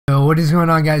So what is going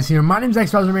on, guys? Here, my name is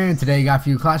xBuzzerman, and today I got for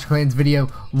you a Clash of Clans video.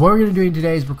 What we're going to be doing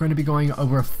today is we're going to be going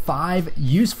over 5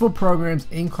 useful programs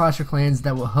in Clash of Clans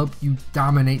that will help you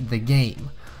dominate the game.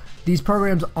 These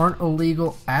programs aren't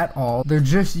illegal at all. They're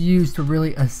just used to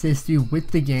really assist you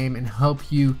with the game and help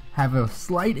you have a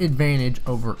slight advantage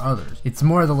over others. It's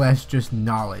more or less just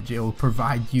knowledge. It will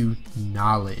provide you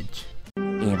knowledge.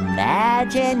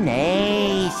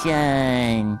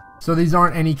 Imagination. So these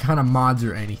aren't any kind of mods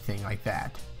or anything like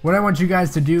that. What I want you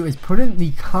guys to do is put in the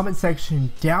comment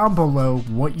section down below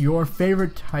what your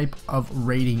favorite type of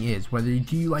raiding is. Whether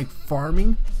you like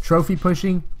farming, trophy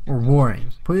pushing, or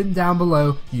warring. Put it down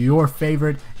below your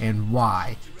favorite and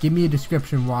why. Give me a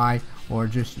description why, or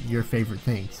just your favorite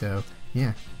thing. So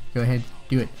yeah, go ahead,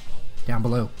 do it down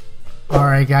below.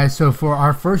 Alright guys, so for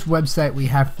our first website we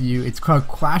have for you, it's called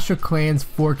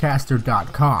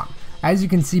clashofclansforecaster.com. As you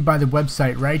can see by the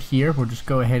website right here, we'll just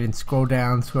go ahead and scroll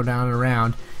down and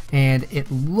around, and it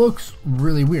looks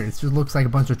really weird. It just looks like a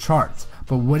bunch of charts.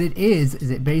 But what it is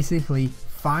it basically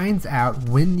finds out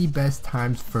when the best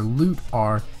times for loot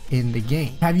are in the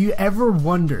game. Have you ever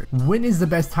wondered when is the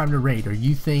best time to raid, or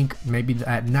you think maybe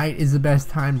at night is the best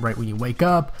time, right when you wake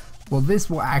up? Well, this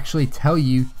will actually tell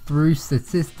you through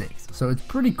statistics, so it's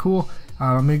pretty cool.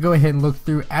 I'm going to go ahead and look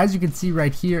through. As you can see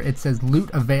right here, it says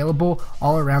loot available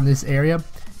all around this area.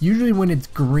 Usually when it's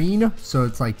green, so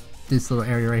it's like this little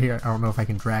area right here. I don't know if I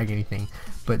can drag anything,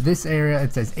 but this area,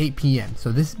 it says 8 p.m.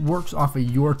 So this works off of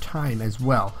your time as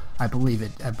well. I believe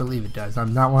it does.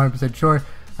 I'm not 100% sure.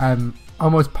 I'm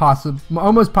almost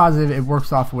positive it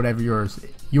works off of whatever yours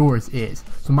is.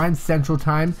 So mine's Central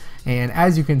Time, and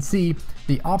as you can see,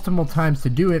 the optimal times to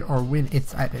do it are when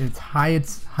it's at its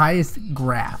highest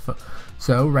graph.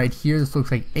 So right here, this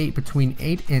looks like between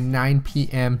 8 and 9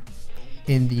 p.m.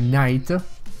 in the night.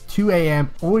 2 a.m.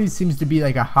 always seems to be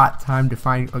like a hot time to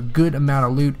find a good amount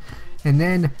of loot. And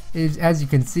then, as you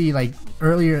can see, like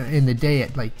earlier in the day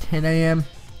at like 10 a.m.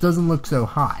 doesn't look so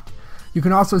hot. You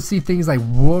can also see things like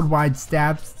worldwide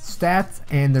stats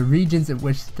and the regions in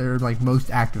which they're like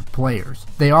most active players.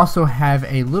 They also have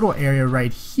a little area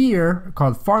right here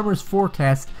called Farmer's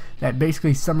Forecast that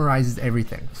basically summarizes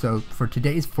everything. So for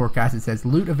today's forecast, it says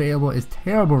loot available is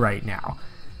terrible right now.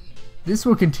 This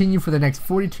will continue for the next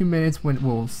 42 minutes when it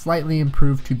will slightly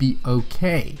improve to be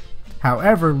okay.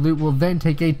 However, loot will then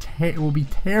will be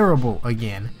terrible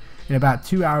again in about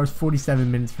 2 hours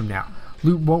 47 minutes from now.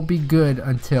 Loot won't be good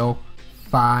until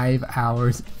 5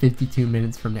 hours 52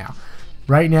 minutes from now.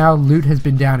 Right now, loot has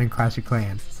been down in Clash of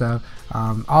Clans. So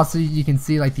also you can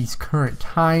see like these current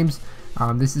times.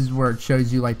 This is where it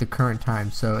shows you like the current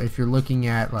time. So if you're looking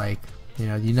at like, you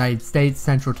know, the United States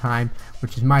Central Time,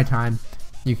 which is my time,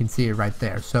 you can see it right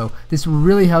there. So this will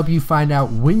really help you find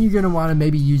out when you're going to want to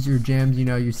maybe use your gems. You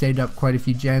know, you saved up quite a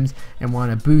few gems and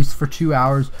want to boost for 2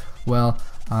 hours. Well,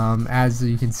 as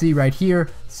you can see right here,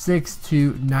 6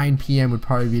 to 9 p.m. would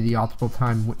probably be the optimal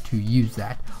time to use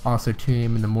that. Also 2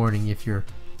 a.m. in the morning if you're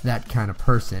that kind of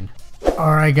person.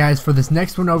 Alright guys, for this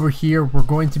next one over here, we're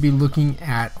going to be looking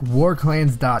at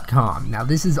warclans.com. Now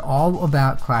this is all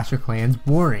about Clash of Clans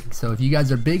warring. So if you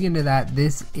guys are big into that,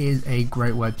 this is a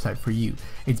great website for you.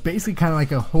 It's basically kind of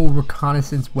like a whole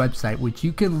reconnaissance website which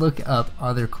you can look up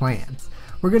other clans.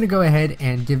 We're going to go ahead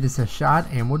and give this a shot,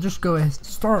 and we'll just go ahead and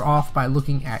start off by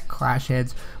looking at Clash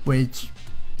Heads, which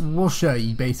will show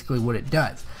you basically what it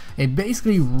does. It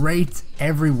basically rates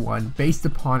everyone based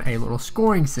upon a little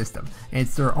scoring system.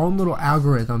 It's their own little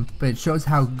algorithm, but it shows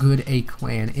how good a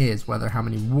clan is, whether how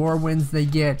many war wins they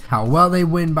get, how well they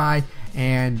win by,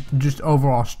 and just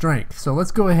overall strength. So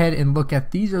let's go ahead and look at,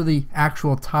 these are the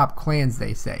actual top clans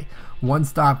they say. One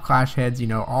Stop Clash Heads, you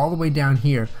know, all the way down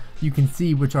here, you can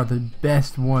see which are the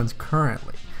best ones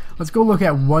currently. Let's go look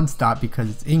at One Stop because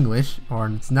it's English, or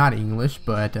it's not English,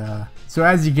 but so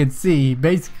as you can see,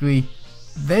 basically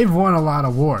they've won a lot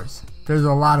of wars. There's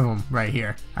a lot of them right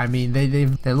here. I mean, they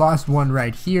lost one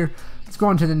right here. Let's go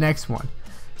on to the next one.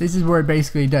 This is where it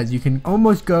basically does. You can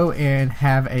almost go and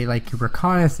have a like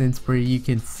reconnaissance where you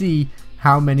can see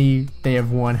how many they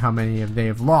have won, how many they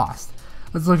have lost.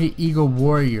 Let's look at Eagle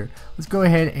Warrior. Let's go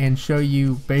ahead and show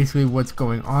you basically what's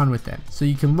going on with them. So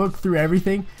you can look through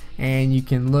everything, and you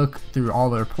can look through all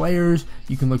their players,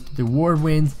 you can look through the war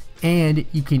wins, and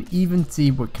you can even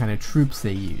see what kind of troops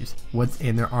they use, what's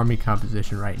in their army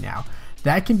composition right now.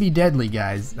 That can be deadly,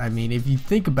 guys. I mean, if you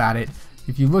think about it,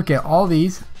 if you look at all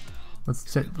these,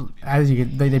 as you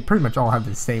can, they pretty much all have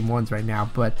the same ones right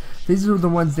now, but these are the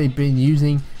ones they've been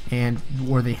using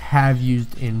or they have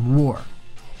used in war.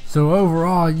 So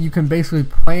overall, you can basically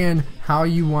plan how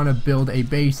you want to build a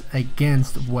base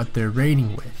against what they're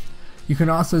raiding with. You can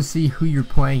also see who you're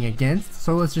playing against,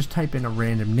 so let's just type in a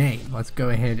random name. Let's go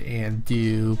ahead and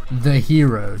do the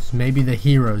heroes. Maybe the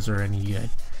heroes are any good.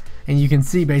 And you can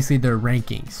see basically their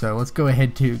ranking. So let's go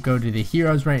ahead to go to the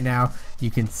heroes right now.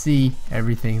 You can see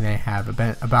everything they have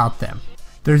about them.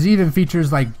 There's even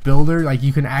features like builder, like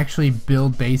you can actually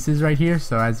build bases right here.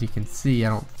 So as you can see,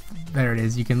 there it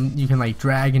is. You can like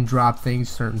drag and drop things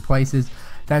certain places.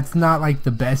 That's not like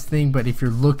the best thing, but if you're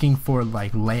looking for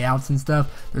like layouts and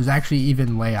stuff, there's actually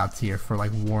even layouts here for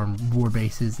like war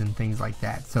bases and things like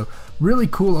that. So really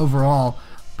cool overall.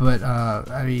 But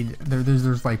I mean,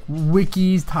 there's like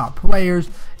wikis, top players.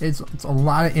 It's a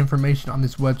lot of information on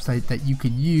this website that you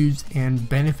could use and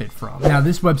benefit from. Now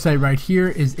this website right here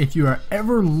is if you are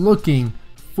ever looking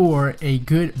for a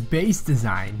good base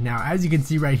design. Now as you can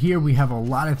see right here, we have a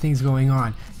lot of things going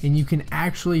on, and you can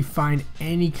actually find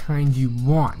any kind you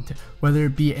want, whether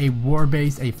it be a war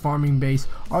base, a farming base.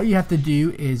 All you have to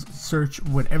do is search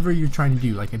whatever you're trying to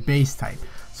do, like a base type.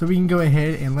 So we can go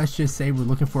ahead and let's just say we're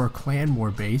looking for a clan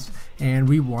war base and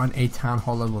we want a town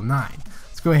hall level 9.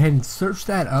 Let's go ahead and search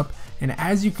that up, and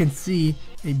as you can see,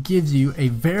 it gives you a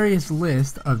various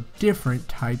list of different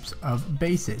types of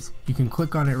bases. You can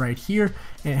click on it right here,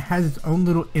 and it has its own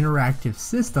little interactive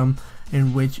system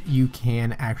in which you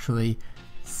can actually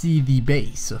see the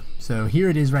base. So here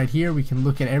it is right here. We can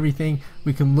look at everything.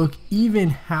 We can look even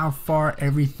how far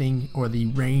everything or the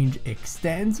range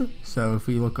extends. So if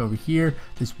we look over here,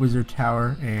 this wizard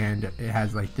tower, and it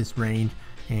has like this range,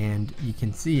 and you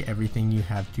can see everything you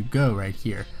have to go right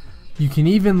here. You can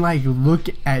even like look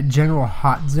at general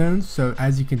hot zones. So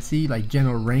as you can see, like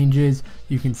general ranges,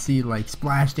 you can see like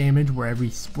splash damage, where every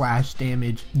splash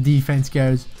damage defense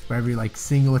goes, where every like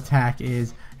single attack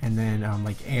is, and then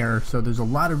like air. So there's a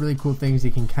lot of really cool things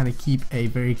that can kind of keep a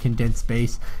very condensed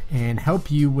base and help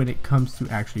you when it comes to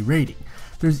actually rating.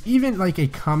 There's even like a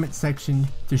comment section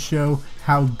to show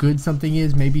how good something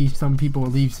is. Maybe some people will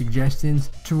leave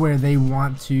suggestions to where they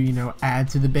want to, you know, add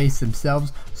to the base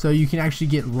themselves, so you can actually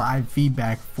get live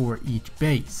feedback for each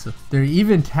base. There are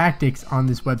even tactics on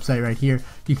this website right here.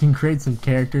 You can create some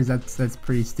characters. That's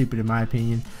pretty stupid in my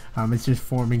opinion. It's just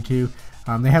forming too.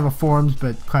 They have a forums,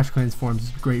 but Clash of Clans forums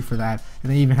is great for that.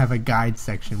 And they even have a guide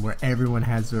section where everyone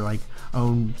has their like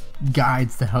own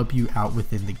guides to help you out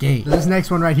within the game. So this next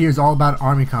one right here is all about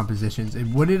army compositions,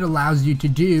 and what it allows you to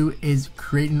do is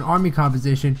create an army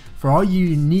composition for all you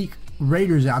unique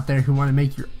raiders out there who want to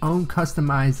make your own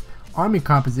customized army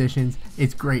compositions.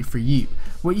 It's great for you.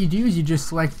 What you do is you just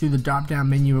select through the drop down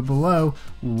menu below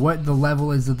what the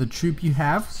level is of the troop you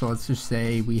have. So let's just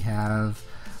say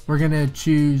we're gonna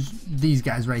choose these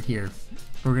guys right here.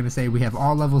 We're gonna say we have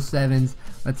all level 7s.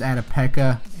 Let's add a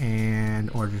P.E.K.K.A.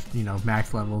 or just, you know,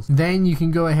 max levels. Then you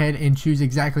can go ahead and choose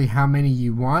exactly how many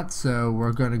you want. So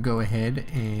we're gonna go ahead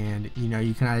and, you know,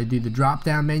 you can either do the drop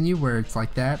down menu where it's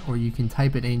like that, or you can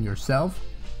type it in yourself.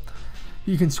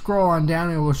 You can scroll on down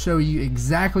and it will show you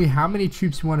exactly how many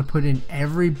troops you want to put in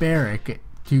every barrack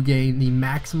to gain the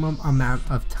maximum amount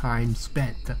of time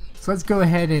spent. So let's go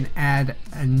ahead and add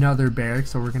another barrack.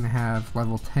 So we're going to have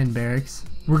level 10 barracks.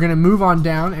 We're going to move on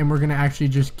down and we're going to actually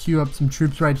just queue up some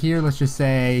troops right here. Let's just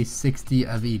say 60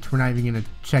 of each. We're not even going to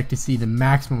check to see the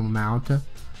maximum amount.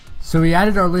 So we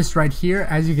added our list right here.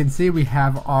 As you can see, we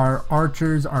have our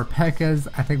archers, our P.E.K.K.A.s,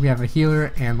 I think we have a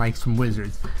healer, and like some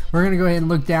wizards. We're going to go ahead and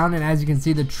look down, and as you can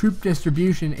see, the troop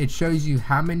distribution, it shows you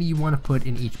how many you want to put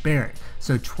in each barrack.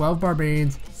 So 12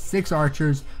 barbarians, 6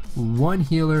 archers, 1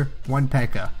 healer, 1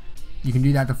 P.E.K.K.A. You can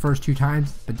do that the first 2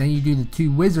 times, but then you do the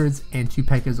 2 wizards and 2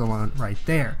 P.E.K.K.A.s alone right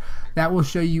there. That will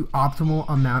show you optimal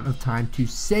amount of time to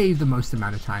save the most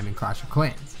amount of time in Clash of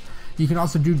Clans. You can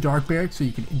also do dark barracks, so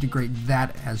you can integrate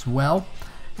that as well.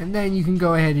 And then you can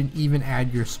go ahead and even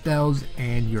add your spells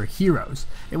and your heroes.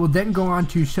 It will then go on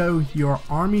to show your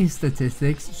army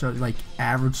statistics, so like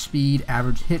average speed,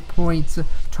 average hit points,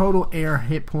 total air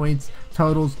hit points,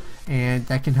 totals, and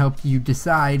that can help you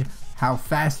decide how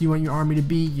fast you want your army to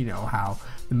be, you know, how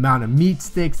the amount of meat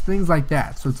sticks, things like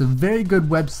that. So it's a very good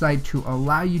website to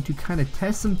allow you to kind of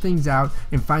test some things out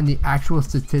and find the actual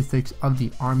statistics of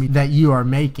the army that you are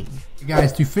making.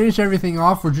 Guys, to finish everything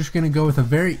off, we're just going to go with a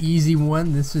very easy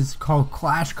one. This is called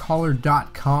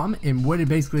clashcaller.com, and what it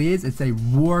basically is, it's a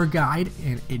war guide,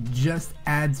 and it just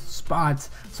adds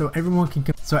spots so everyone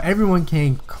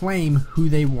can claim who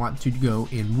they want to go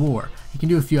in war. You can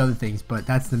do a few other things, but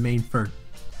that's the main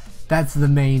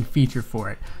feature for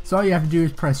it. So all you have to do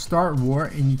is press start war,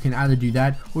 and you can either do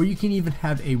that, or you can even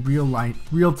have a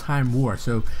real-time war.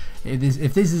 So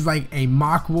if this is like a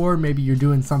mock war, maybe you're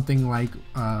doing something like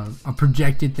a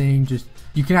projected thing,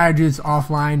 you can either do this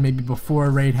offline, maybe before a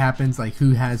raid happens, like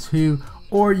who has who,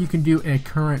 or you can do a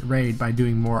current raid by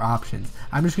doing more options.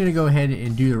 I'm just going to go ahead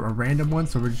and do a random one,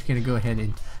 so we're just going to go ahead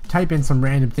and type in some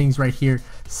random things right here,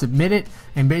 submit it,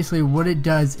 and basically what it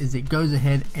does is it goes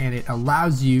ahead and it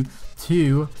allows you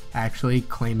to actually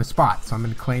claim a spot. So I'm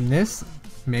going to claim this.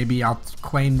 Maybe I'll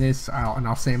claim this and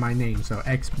I'll say my name. So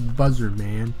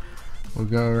xBuzzerman. We'll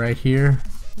go right here,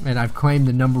 and I've claimed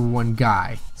the #1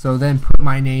 guy. So then put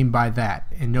my name by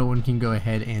that, and no one can go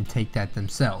ahead and take that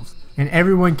themselves. And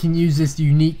everyone can use this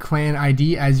unique clan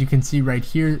ID, as you can see right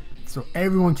here. So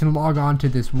everyone can log on to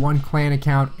this one clan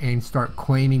account and start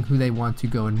claiming who they want to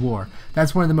go in war.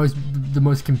 That's one of the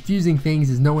most confusing things,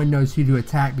 is no one knows who to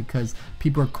attack because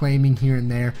people are claiming here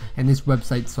and there, and this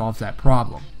website solves that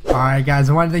problem. Alright guys,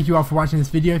 I want to thank you all for watching this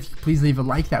video. If you could please leave a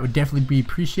like, that would definitely be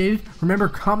appreciated. Remember,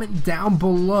 comment down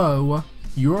below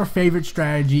your favorite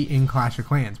strategy in Clash of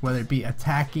Clans, whether it be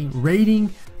attacking,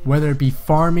 raiding, whether it be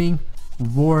farming,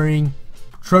 warring,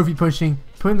 trophy pushing.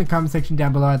 Put in the comment section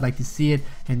down below. I'd like to see it,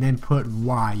 and then put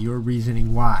why, your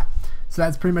reasoning why. So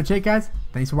that's pretty much it, guys.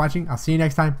 Thanks for watching. I'll see you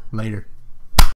next time. Later.